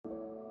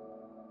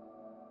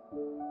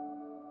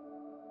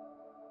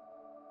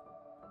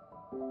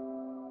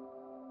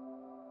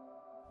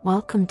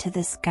Welcome to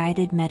this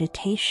guided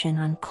meditation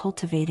on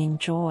cultivating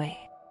joy.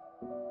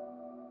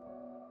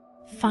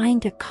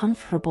 Find a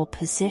comfortable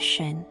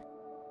position,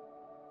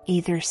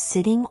 either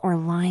sitting or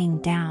lying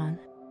down,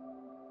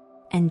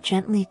 and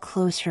gently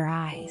close your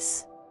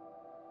eyes.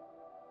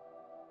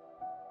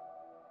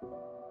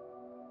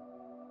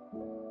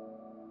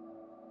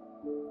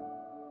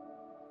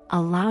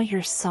 Allow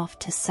yourself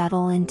to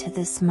settle into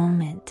this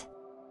moment,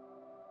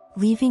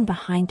 leaving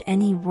behind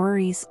any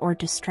worries or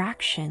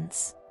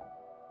distractions.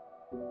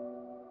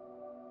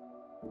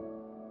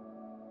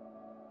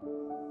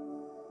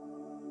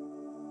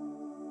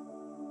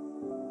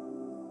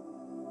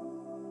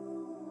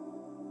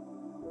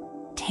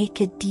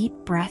 Take a deep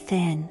breath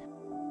in,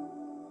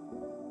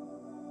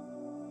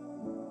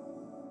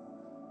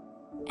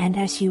 and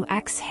as you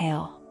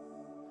exhale,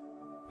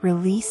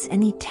 release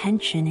any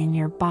tension in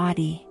your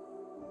body.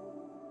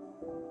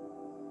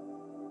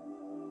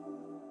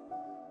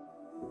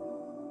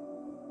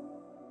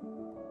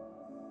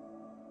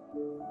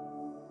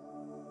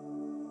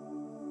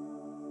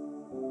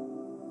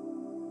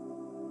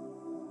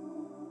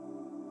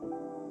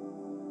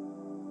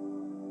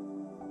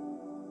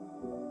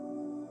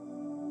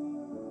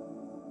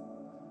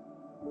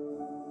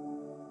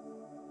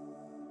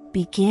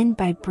 Begin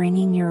by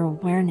bringing your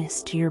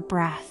awareness to your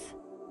breath.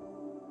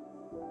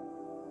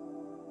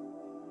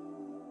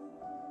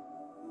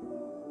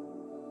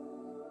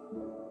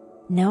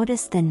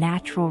 Notice the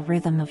natural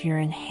rhythm of your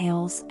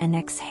inhales and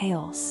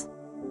exhales.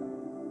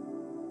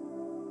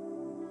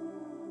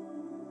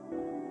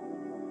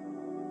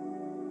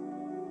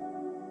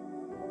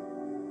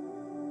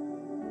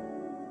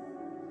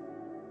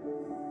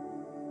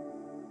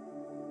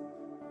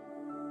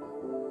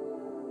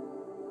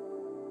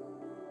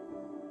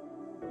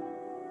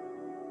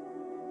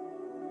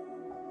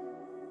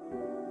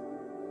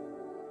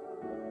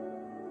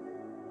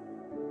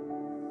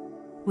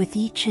 With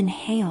each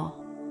inhale,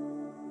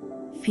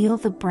 feel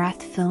the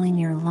breath filling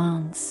your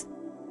lungs,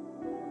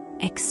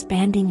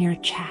 expanding your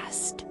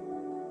chest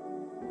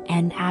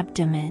and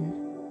abdomen.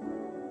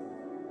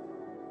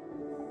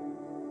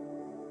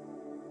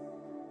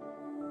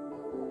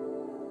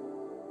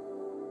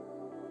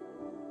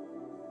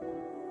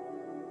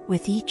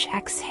 With each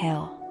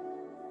exhale,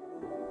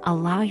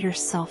 allow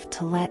yourself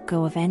to let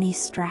go of any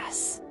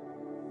stress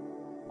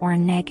or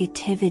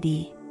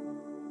negativity.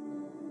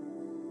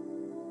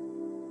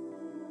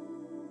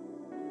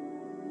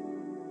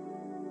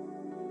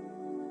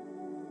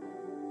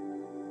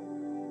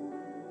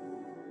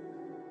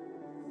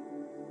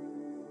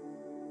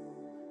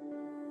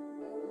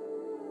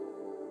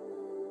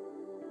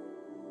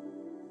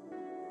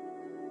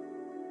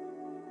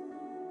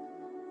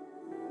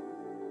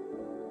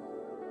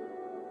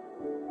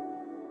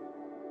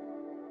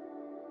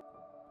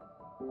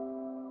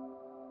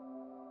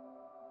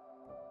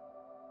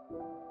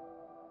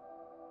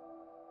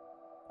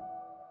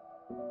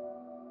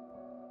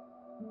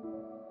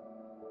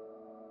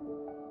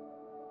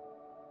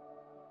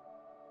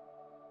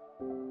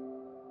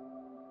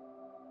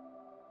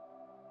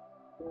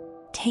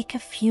 Take a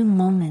few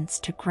moments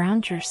to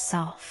ground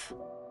yourself.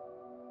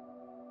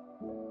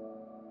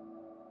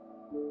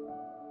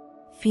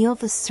 Feel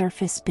the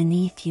surface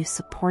beneath you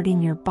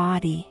supporting your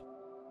body.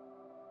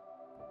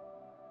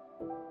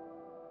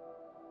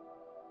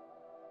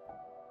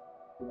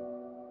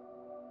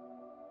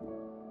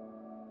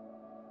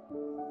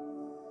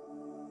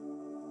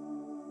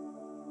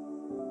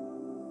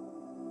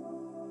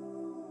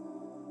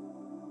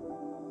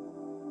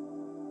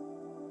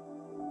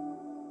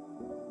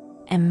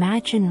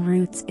 Imagine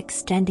roots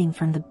extending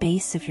from the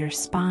base of your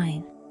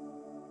spine,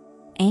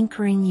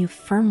 anchoring you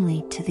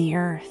firmly to the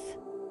earth.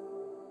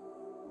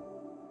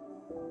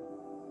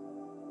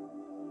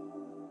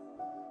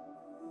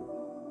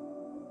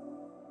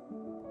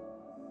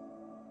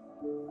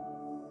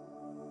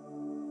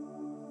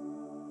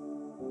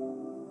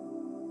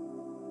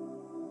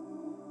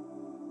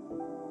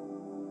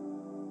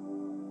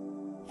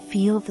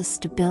 Feel the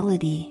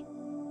stability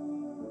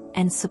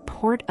and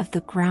support of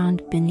the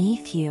ground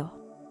beneath you,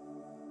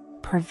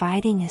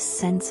 providing a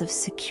sense of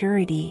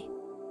security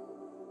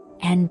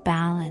and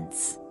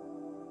balance.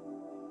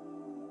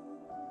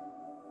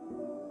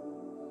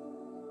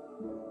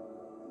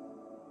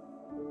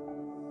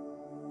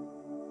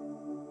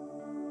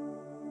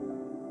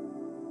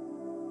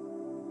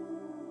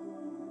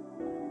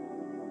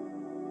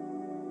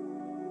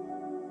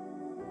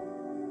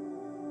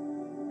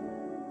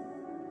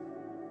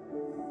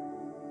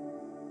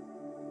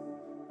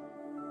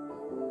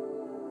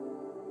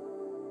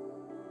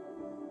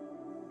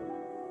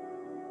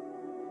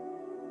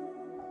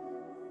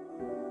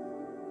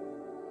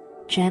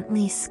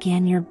 Gently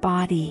scan your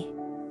body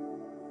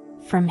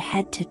from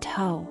head to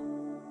toe.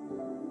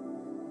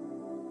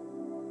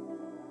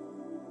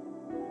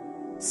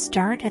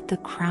 Start at the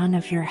crown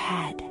of your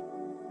head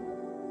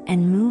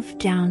and move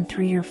down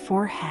through your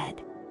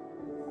forehead,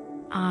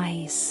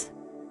 eyes,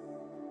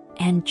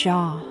 and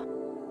jaw.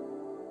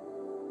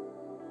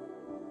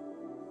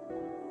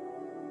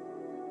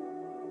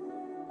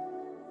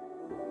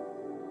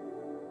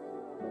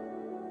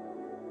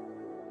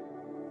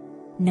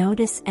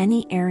 Notice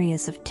any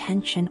areas of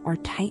tension or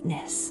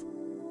tightness.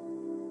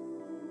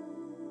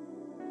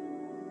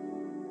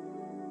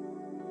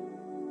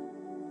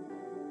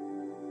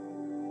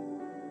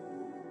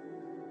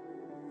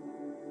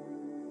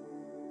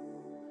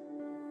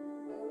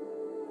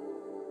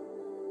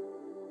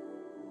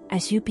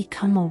 As you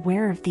become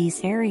aware of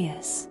these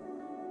areas,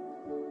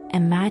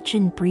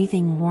 imagine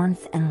breathing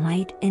warmth and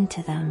light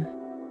into them,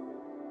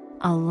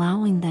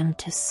 allowing them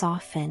to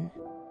soften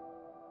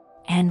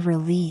and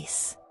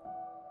release.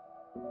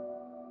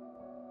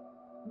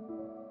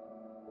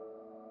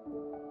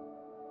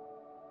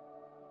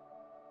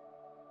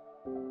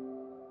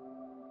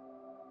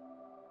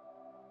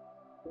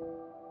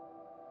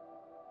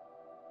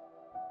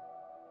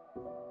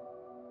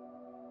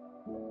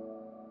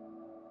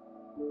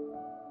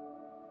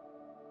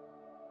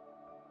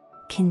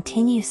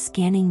 Continue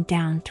scanning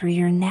down through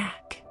your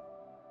neck,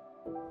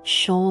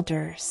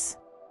 shoulders,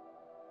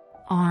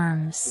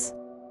 arms,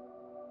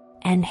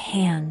 and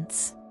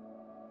hands.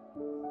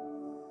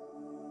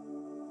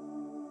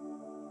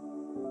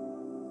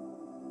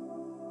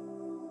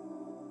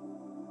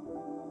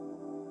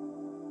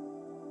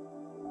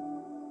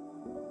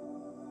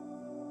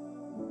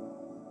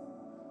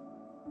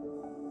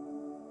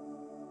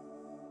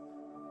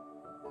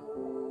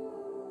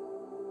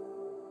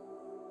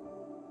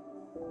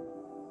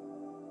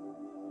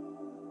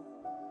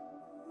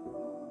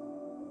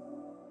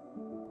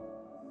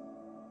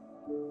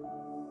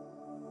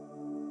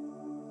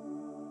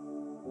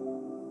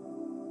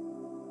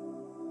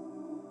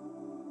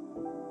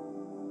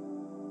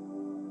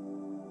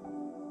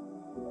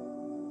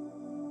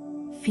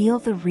 Feel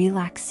the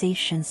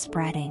relaxation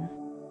spreading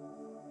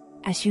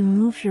as you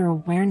move your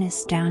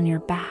awareness down your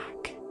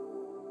back,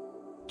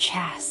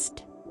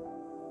 chest,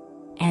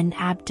 and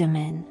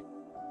abdomen.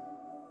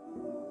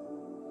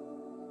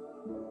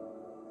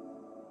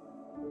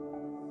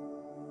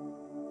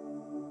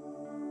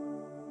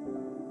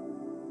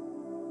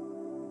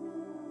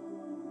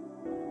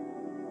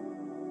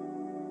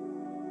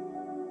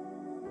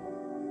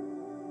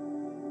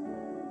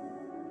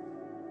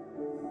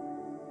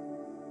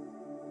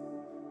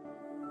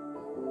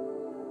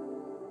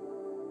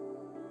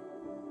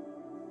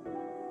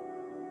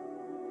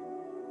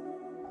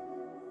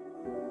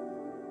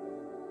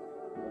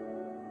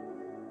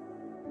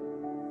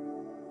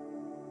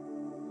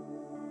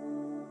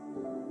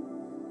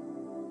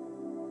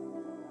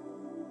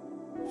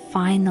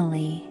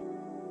 Finally,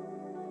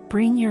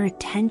 bring your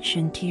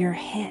attention to your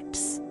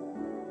hips,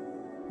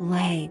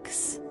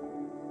 legs,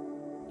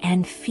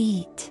 and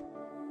feet,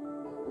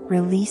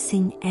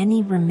 releasing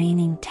any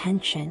remaining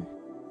tension.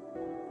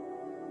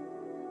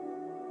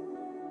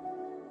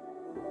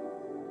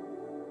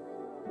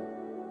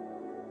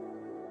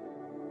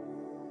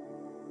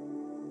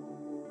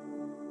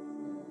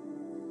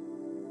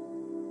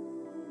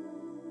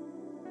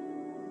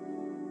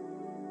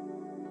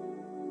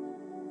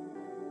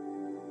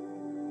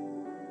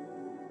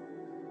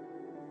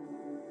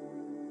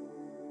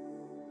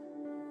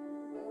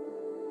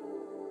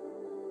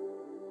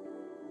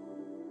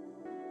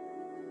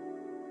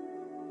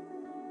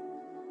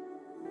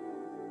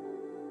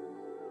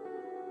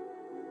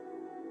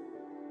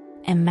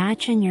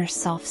 Imagine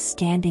yourself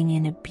standing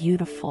in a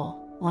beautiful,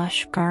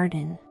 lush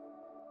garden.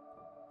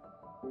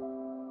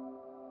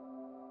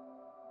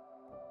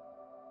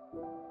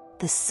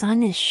 The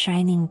sun is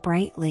shining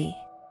brightly,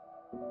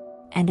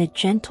 and a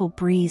gentle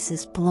breeze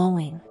is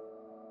blowing.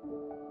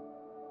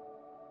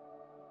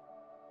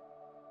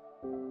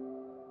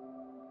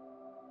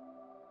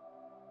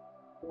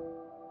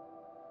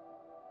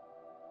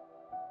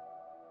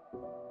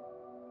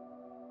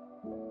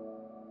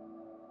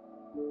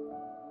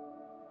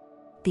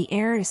 The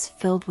air is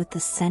filled with the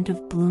scent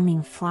of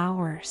blooming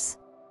flowers,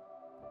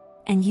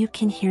 and you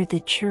can hear the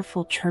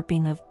cheerful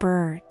chirping of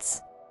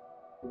birds.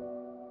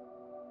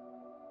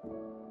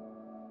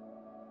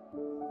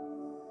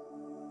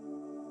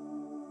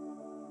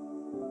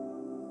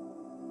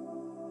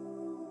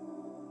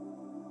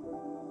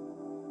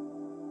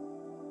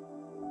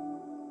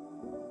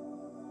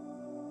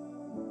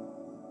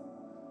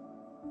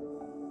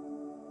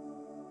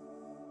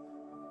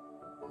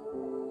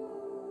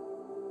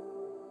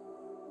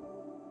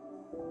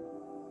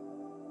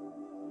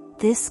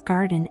 This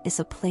garden is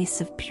a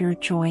place of pure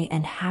joy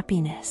and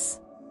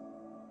happiness.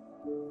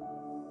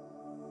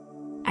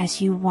 As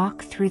you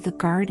walk through the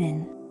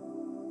garden,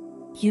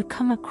 you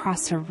come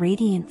across a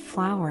radiant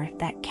flower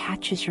that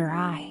catches your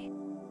eye.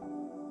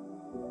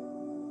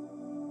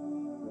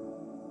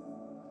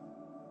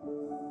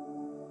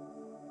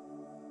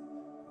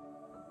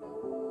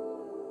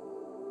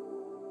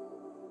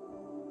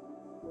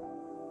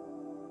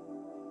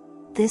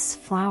 This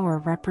flower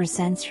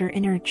represents your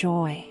inner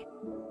joy.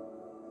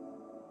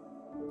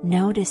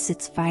 Notice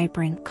its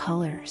vibrant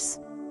colors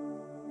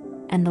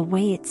and the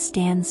way it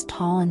stands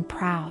tall and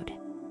proud.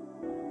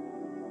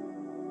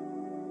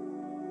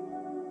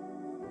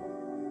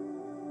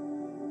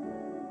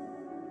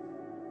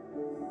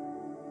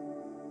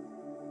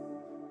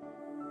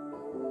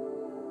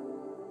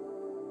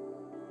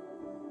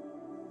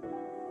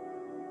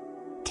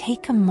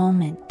 Take a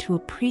moment to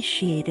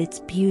appreciate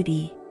its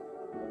beauty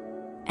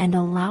and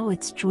allow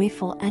its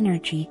joyful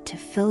energy to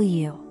fill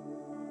you.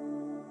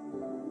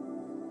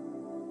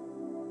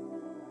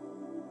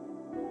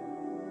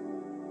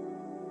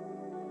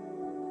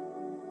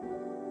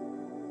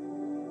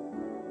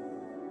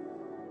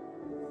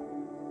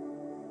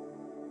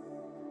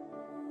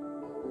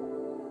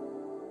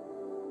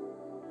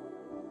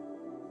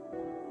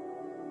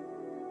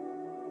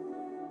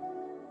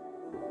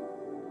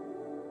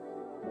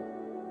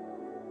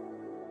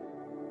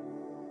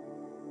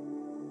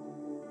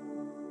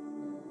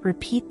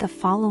 Repeat the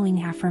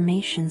following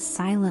affirmations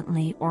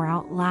silently or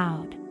out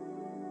loud,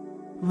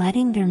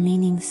 letting their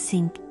meaning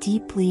sink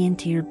deeply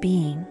into your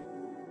being.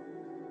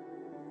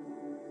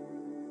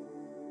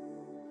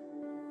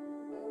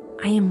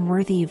 I am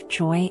worthy of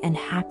joy and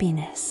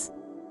happiness.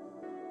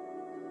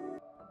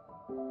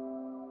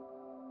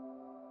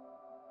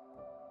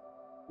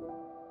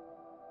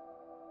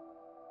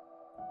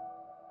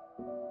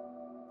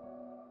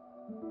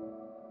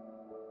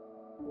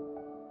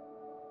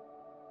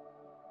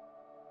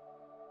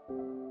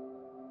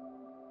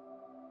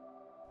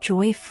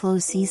 Joy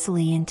flows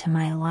easily into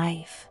my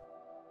life.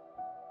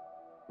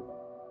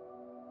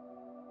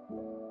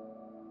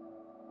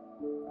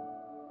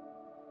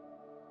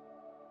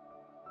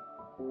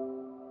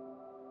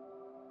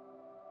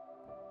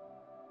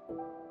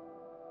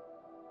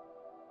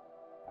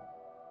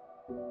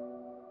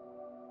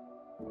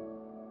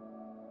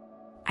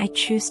 I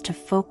choose to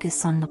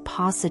focus on the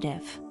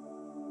positive.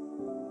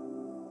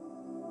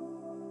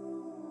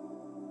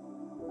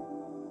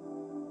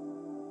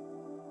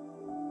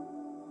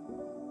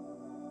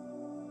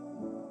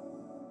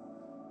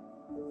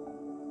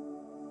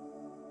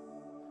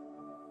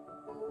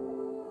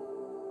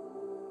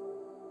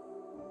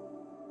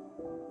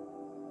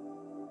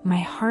 My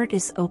heart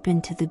is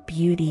open to the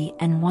beauty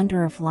and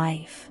wonder of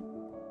life.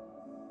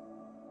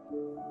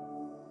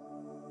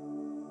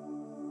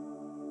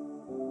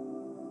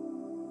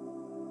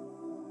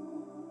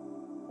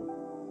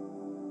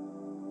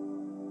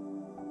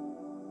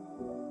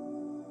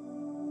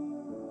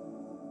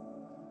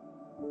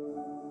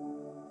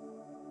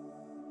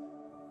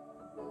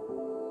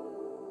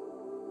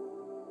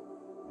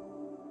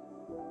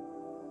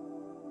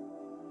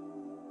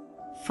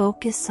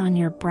 Focus on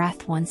your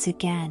breath once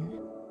again.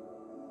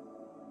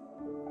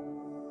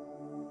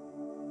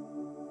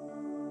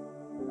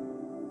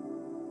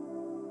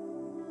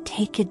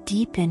 Take a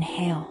deep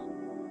inhale,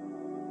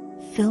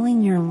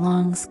 filling your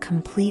lungs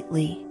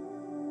completely.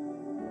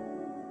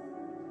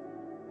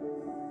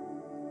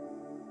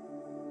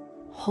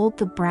 Hold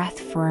the breath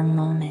for a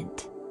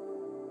moment,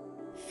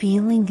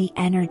 feeling the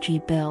energy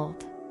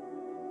build.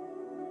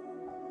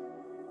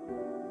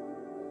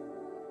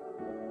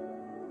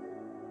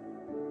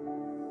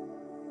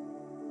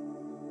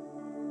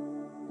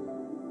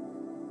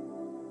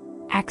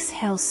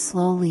 Exhale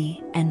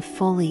slowly and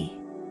fully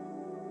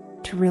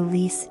to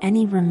release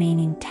any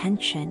remaining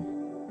tension.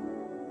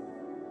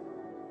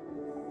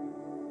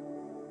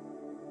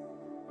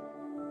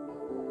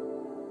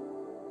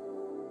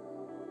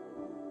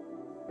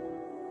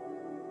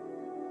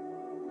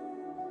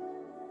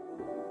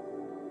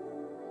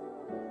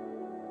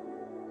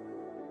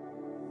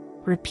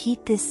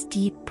 Repeat this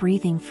deep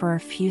breathing for a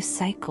few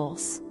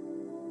cycles,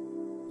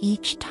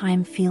 each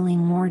time feeling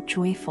more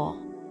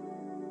joyful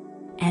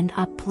and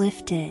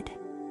uplifted.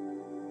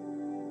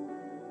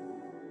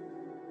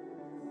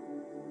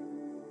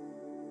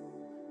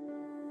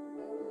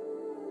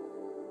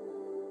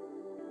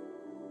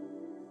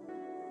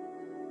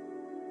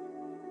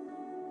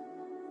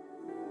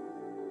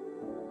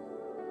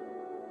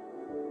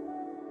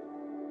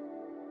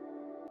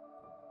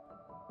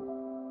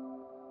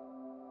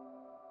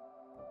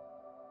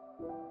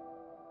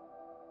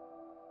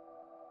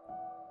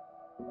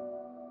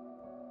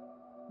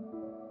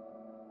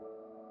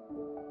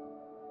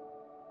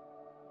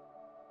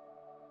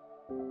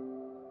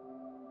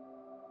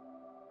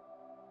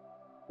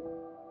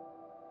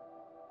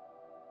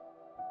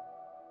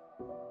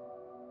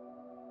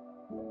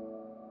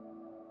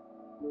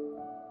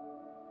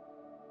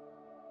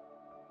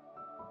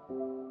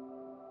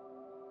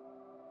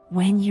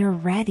 When you're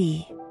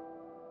ready,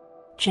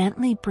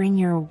 gently bring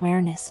your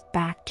awareness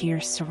back to your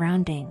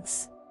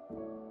surroundings.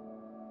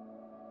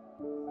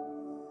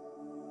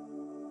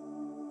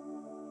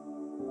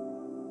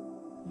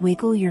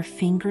 Wiggle your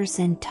fingers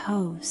and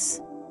toes.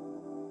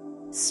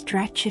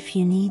 Stretch if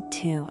you need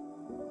to,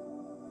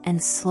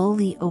 and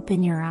slowly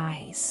open your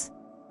eyes.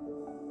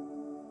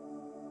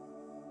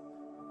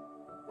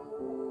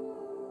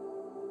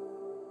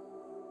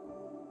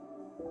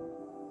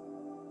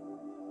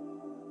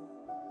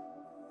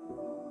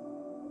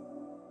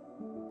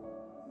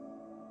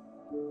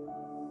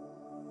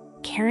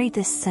 Carry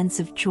this sense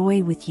of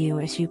joy with you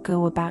as you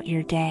go about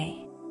your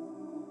day.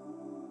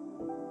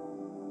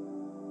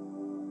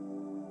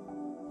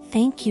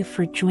 Thank you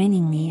for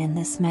joining me in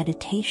this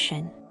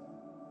meditation.